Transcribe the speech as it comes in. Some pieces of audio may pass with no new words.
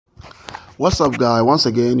What's up, guy? Once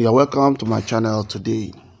again, you're welcome to my channel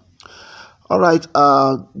today. All right,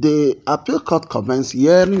 the appeal court commenced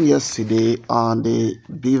hearing yesterday on the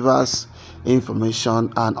Beavers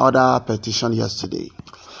information and other petition yesterday.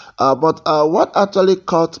 But what actually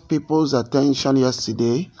caught people's attention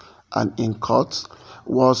yesterday and in court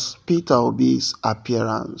was Peter Obi's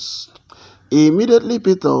appearance. Immediately,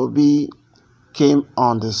 Peter Obi came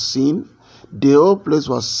on the scene. The whole place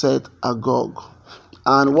was set agog.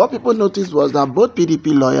 And what people noticed was that both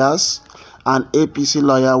PDP lawyers and APC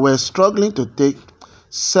lawyers were struggling to take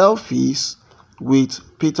selfies with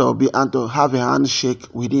Peter Obi and to have a handshake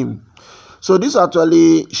with him. So this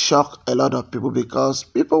actually shocked a lot of people because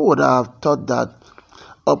people would have thought that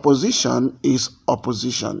opposition is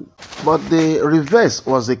opposition. But the reverse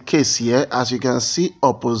was the case here. As you can see,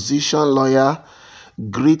 opposition lawyer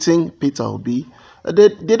greeting Peter Obi. They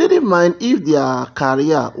didn't mind if their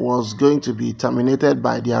career was going to be terminated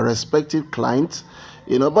by their respective clients,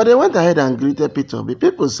 but they went ahead and greeted Peter Obi.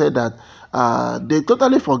 People said that they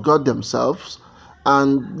totally forgot themselves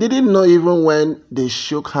and didn't know even when they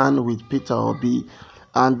shook hands with Peter Obi.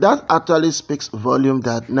 And that actually speaks volume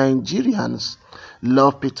that Nigerians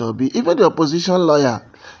love Peter Obi. Even the opposition lawyer,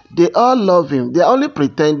 they all love him. They're only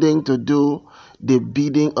pretending to do the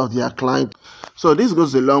bidding of their client. So this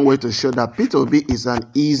goes a long way to show that Peter Obi is an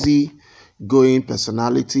easy-going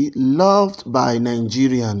personality, loved by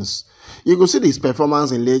Nigerians. You could see his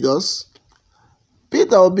performance in Lagos.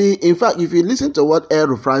 Peter Obi, in fact, if you listen to what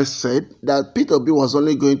El-Rufai said, that Peter Obi was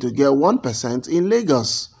only going to get 1% in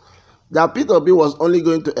Lagos. That Peter Obi was only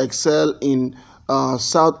going to excel in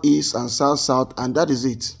Southeast and South-South, and that is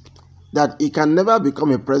it. That he can never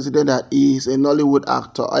become a president, that he is a Nollywood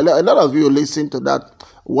actor. A lot of you listen to that,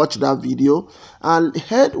 watch that video, and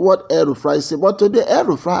heard what El-Rufai said. But today,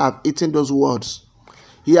 El-Rufai have eaten those words.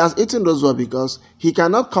 He has eaten those words because he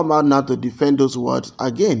cannot come out now to defend those words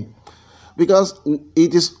again. Because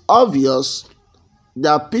it is obvious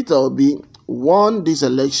that Peter Obi won this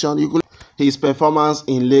election. You could his performance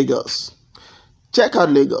in Lagos. Check out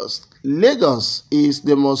Lagos. Lagos is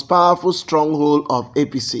the most powerful stronghold of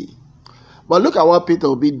APC. But look at what Peter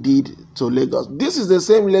Obi did to Lagos. This is the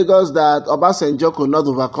same Lagos that Obasanjo could not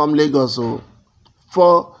overcome Lagos. So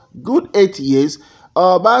for good 8 years,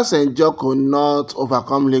 Obasanjo could not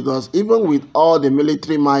overcome Lagos. Even with all the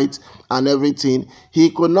military might and everything, he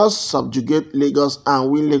could not subjugate Lagos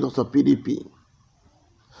and win Lagos to PDP.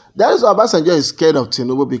 That is why Obasanjo is scared of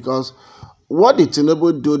Tinubu, because what did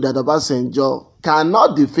Tinubu do that Obasanjo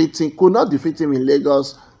could not defeat him in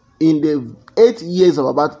Lagos in the 8 years of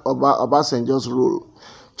Obasanjo's rule?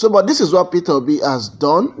 So, but this is what Peter Obi has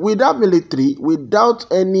done without military, without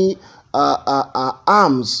any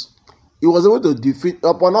arms. He was able to defeat,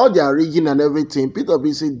 upon all their rigging and everything, Peter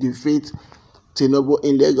Obi defeat Tinubu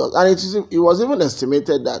in Lagos. And it was even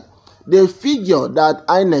estimated that the figure that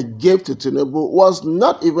INEC gave to Tinubu was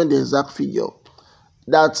not even the exact figure.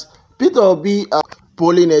 That Peter Obi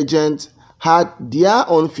polling agent had their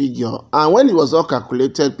own figure, and when it was all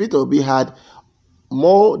calculated, Peter Obi had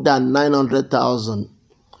more than 900,000.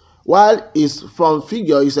 While from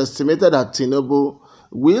figure is estimated that Tinubu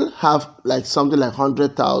will have like something like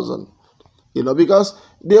 100,000. Because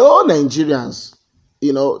the whole Nigerians,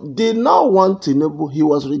 did not want Tinubu. He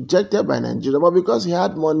was rejected by Nigeria, but because he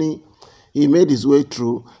had money, he made his way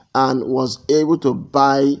through and was able to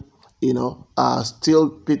buy, steal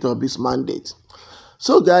Peter Obi's mandate.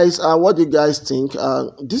 So guys, what do you guys think?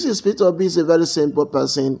 This is Peter Obi. Is a very simple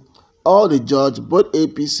person. All the judge, both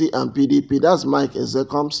APC and PDP, that's Mike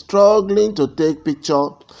Ezekom, struggling to take picture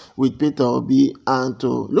with Peter Obi and to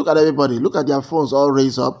look at everybody, look at their phones all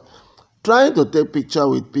raised up, trying to take picture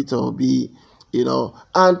with Peter Obi,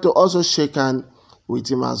 and to also shake hand with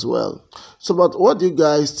him as well. So, but what do you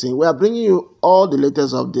guys think? We are bringing you all the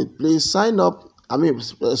latest updates. Please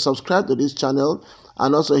subscribe to this channel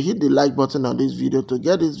and also hit the like button on this video to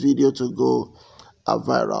get this video to go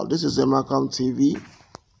viral. This is Emakam TV.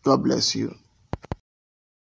 God bless you.